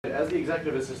As the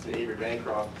executive assistant to Avery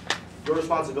Bancroft, your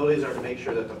responsibilities are to make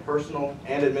sure that the personal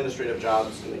and administrative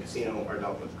jobs in the casino are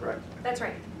dealt with, correct? That's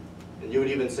right. And you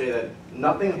would even say that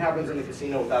nothing happens in the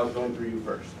casino without going through you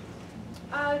first.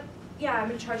 Yeah, I'm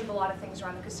in charge of a lot of things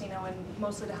around the casino and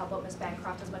mostly to help out Ms.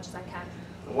 Bancroft as much as I can.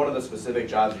 And one of the specific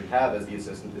jobs you have as the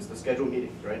assistant is to schedule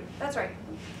meetings, right? That's right.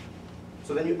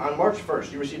 So then on March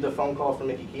 1st, you received a phone call from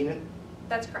Mickey Keenan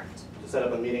That's correct. to set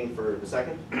up a meeting for the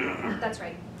 2nd. That's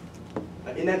right.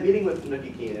 In that meeting with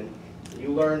Mickey Keenan, you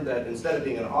learned that instead of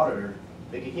being an auditor,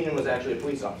 Mickey Keenan was actually a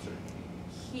police officer.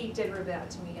 He did reveal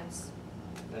that to me, yes.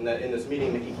 And that in this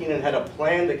meeting, Mickey Keenan had a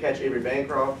plan to catch Avery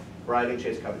Bancroft bribing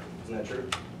Chase Covington. Isn't that true?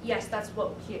 Yes, that's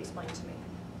what he explained to me.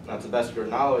 Now, to the best of your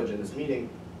knowledge in this meeting,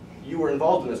 you were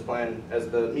involved in this plan as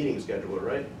the meeting scheduler,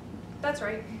 right? That's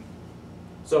right.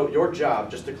 So your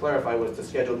job, just to clarify, was to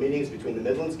schedule meetings between the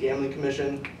Midlands Gambling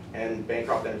Commission and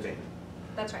Bancroft Entertainment.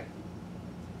 That's right.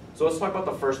 So let's talk about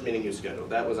the first meeting you scheduled.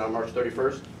 That was on March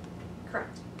 31st,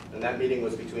 Correct. and that meeting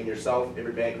was between yourself,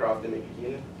 Avery Bancroft, and Mickey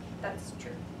Keenan. That's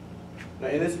true. Now,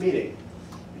 in this meeting,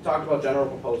 you talked about general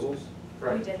proposals,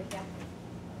 correct? We did, yeah.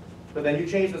 But then you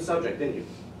changed the subject, didn't you?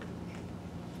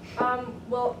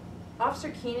 Well,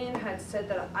 Officer Keenan had said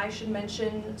that I should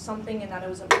mention something and that it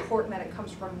was important that it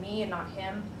comes from me and not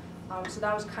him. So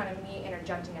that was kind of me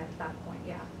interjecting at that point,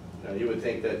 yeah. Now, you would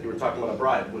think that you were talking about a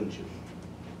bribe, wouldn't you?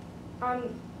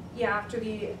 Yeah, after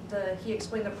he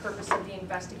explained the purpose of the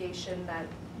investigation, that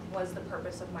was the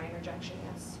purpose of my interjection,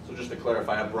 yes. So just to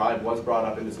clarify, a bribe was brought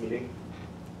up in this meeting?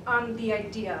 The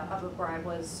idea of a bribe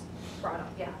was brought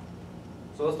up, yeah.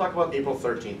 So let's talk about April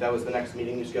 13th. That was the next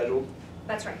meeting you scheduled?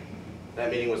 That's right.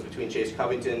 That meeting was between Chase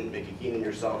Covington, Mickey Keenan,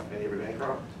 yourself, and Avery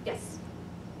Bancroft? Yes.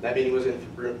 That meeting was in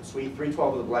Suite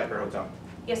 312 of the Black Bear Hotel.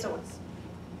 Yes, it was.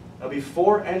 Now,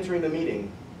 before entering the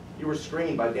meeting, you were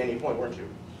screened by Danny Hoyt, weren't you?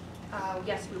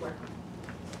 Yes, we were.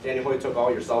 Danny Hoyt took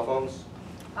all your cell phones?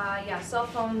 Yeah, cell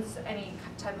phones, any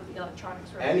type of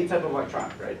electronics. Really. Any type of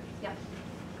electronic, right? Yeah.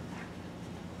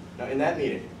 Now, in that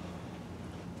meeting,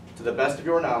 to the best of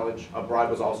your knowledge, a bribe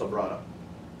was also brought up.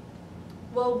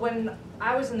 Well, when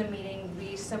I was in the meeting,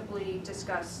 we simply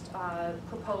discussed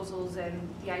proposals and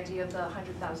the idea of the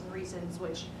 100,000 reasons,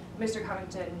 which Mr.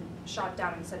 Covington shot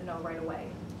down and said no right away.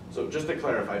 So just to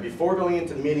clarify, before going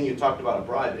into the meeting you talked about a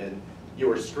bribe in, you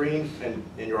were screened and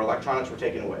your electronics were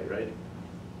taken away, right?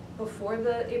 Before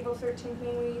the April 13th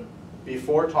meeting,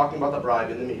 Before talking about the bribe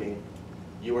in the meeting,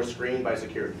 you were screened by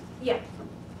security. Yeah.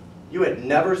 You had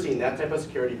never seen that type of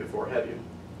security before, have you?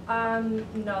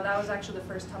 No, that was actually the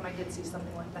first time I did see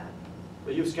something like that.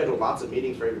 But you've scheduled lots of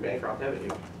meetings for Avery Bancroft, haven't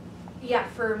you? Yeah,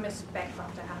 for Miss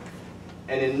Bancroft to have.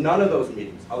 And in none of those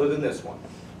meetings, other than this one,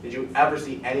 did you ever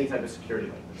see any type of security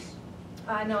like this?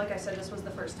 No, like I said, this was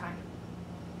the first time.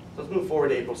 Let's move forward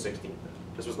to April 16th.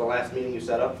 This was the last meeting you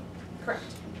set up. Correct.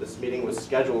 This meeting was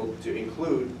scheduled to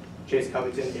include Chase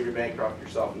Covington, Avery Bancroft,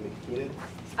 yourself, and Mickey Keenan.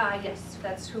 Yes,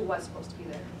 that's who was supposed to be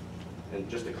there. And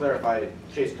just to clarify,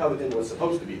 Chase Covington was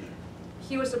supposed to be there.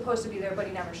 He was supposed to be there, but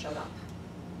he never showed up.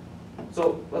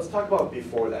 So let's talk about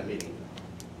before that meeting.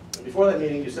 Before that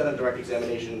meeting, you said on direct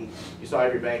examination, you saw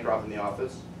Avery Bancroft in the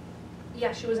office.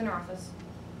 Yeah, she was in her office.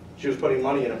 She was putting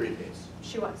money in a briefcase.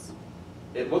 She was.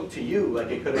 It looked to you like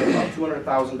it could have been about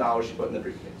 $200,000 she put in the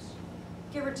briefcase.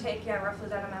 Give or take, yeah, roughly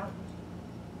that amount.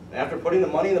 After putting the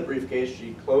money in the briefcase,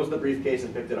 she closed the briefcase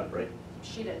and picked it up, right?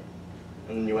 She did.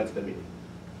 And then you went to the meeting.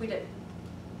 We did.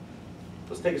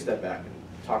 Let's take a step back and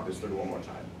talk this through one more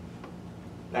time.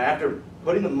 Now, after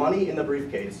putting the money in the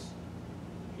briefcase,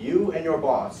 you and your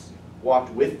boss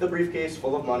walked with the briefcase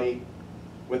full of money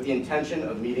with the intention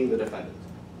of meeting the defendant.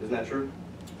 Isn't that true?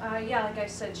 Yeah, like I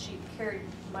said, she carried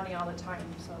money all the time,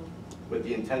 so. With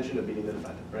the intention of meeting the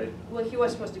defendant, right? Well, he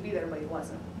was supposed to be there, but he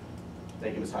wasn't.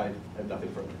 Thank you, Ms. Hyde. I have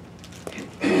nothing further.